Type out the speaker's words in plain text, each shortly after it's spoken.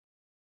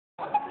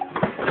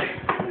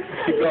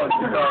Keep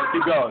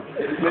going.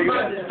 I'm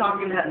not just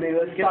talking that, nigga.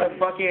 Let's get the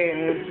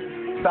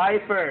fucking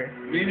cipher.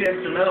 You need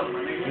extra milk.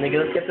 Nigga,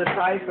 let's get the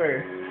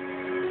cipher.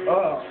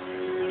 Oh,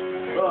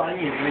 I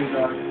need a drink,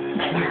 dog. I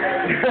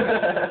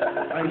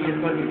need a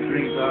fucking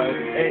drink, dog.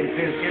 Hey,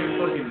 Vince, get a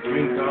fucking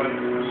drink, dog.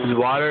 There's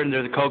water and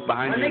there's a Coke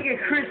behind My you. nigga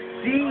Chris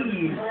C.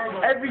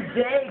 Every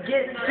day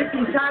get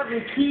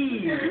 50,000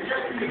 keys.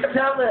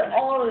 Sell it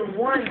all in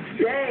one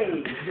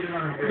day.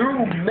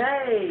 Through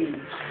May.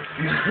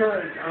 I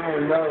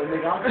don't know,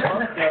 nigga. I'm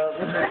fucked up.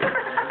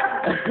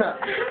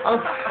 I'm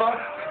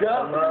fucked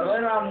up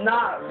when I'm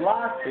not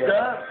locked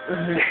up.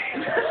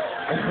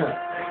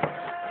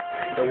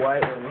 The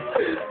white one.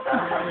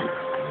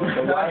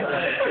 The white one.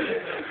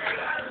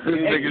 This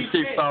nigga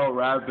keeps all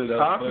rapping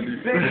up.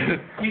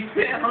 He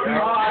spit.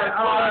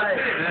 Alright.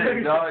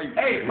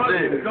 Hey, fuck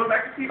it. Go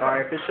back to cpho.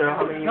 Alright, for sure.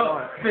 How many you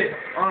want? Spit.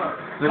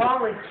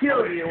 Call and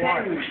kill you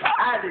Kenny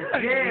out of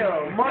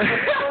jail.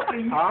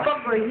 Motherfucker, you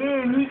fuck with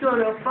him, he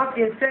gonna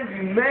fucking send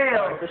you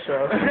mail. For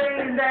sure.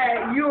 Saying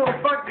that you a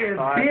fucking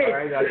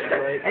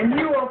bitch. And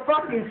you a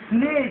fucking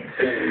snitch.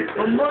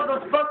 But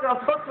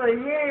motherfucker, fuck with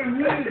him,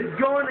 he's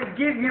gonna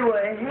give you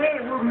a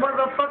hit with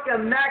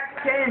motherfucker Max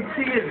 10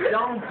 to his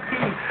own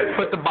teeth.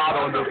 Put the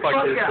bottle in the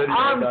fucking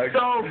I'm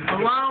so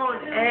blown,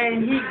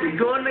 and he's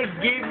gonna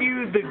give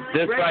you the.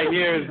 This right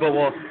here is what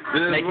will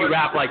make you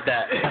rap like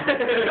that.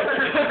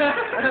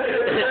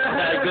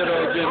 That good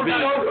old Jim B.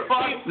 I'm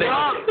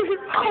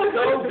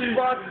so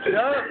fucked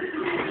up.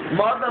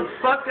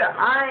 Motherfucker,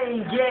 I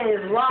ain't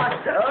getting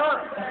locked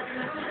up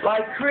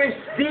like Chris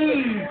C.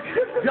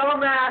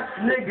 Dumbass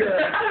nigga.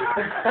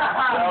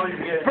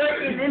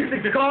 Breaking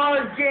into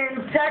cars, getting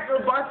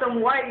tackled by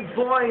some white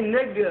boy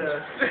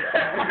nigga.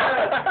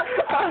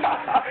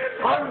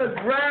 On the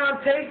ground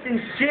tasting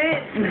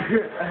shit.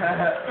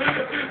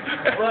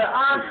 But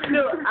I'm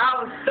still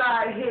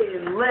outside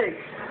hitting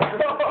licks.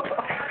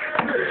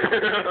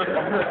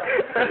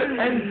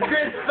 And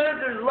Chris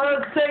Spencer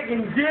loves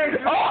taking dick.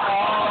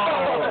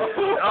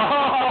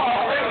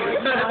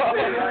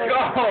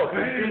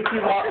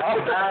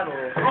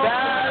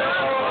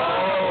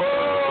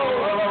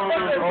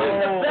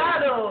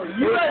 Battle.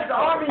 U.S.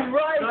 Army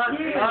right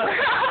here. I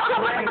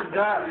ain't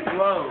got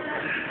flow.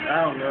 I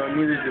don't know,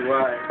 neither do I.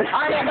 I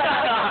ain't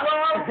got blow.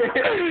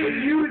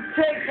 You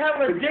take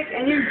hella dick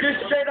and you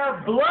just straight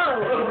up blow.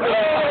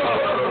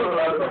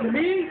 For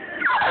me,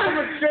 I'm a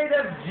straight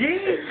up G.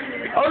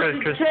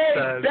 OCK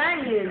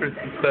banging.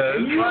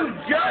 You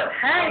just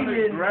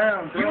hanging.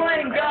 You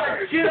ain't got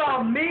shit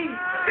on me.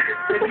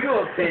 If you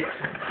a bitch.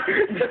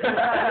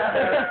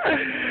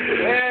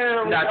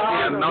 That's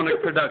the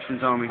Melnick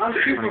Productions, homie. I'm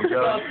super fucked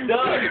up.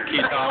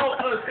 Keep on.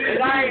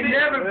 And I ain't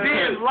never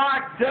been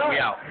locked up. We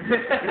out.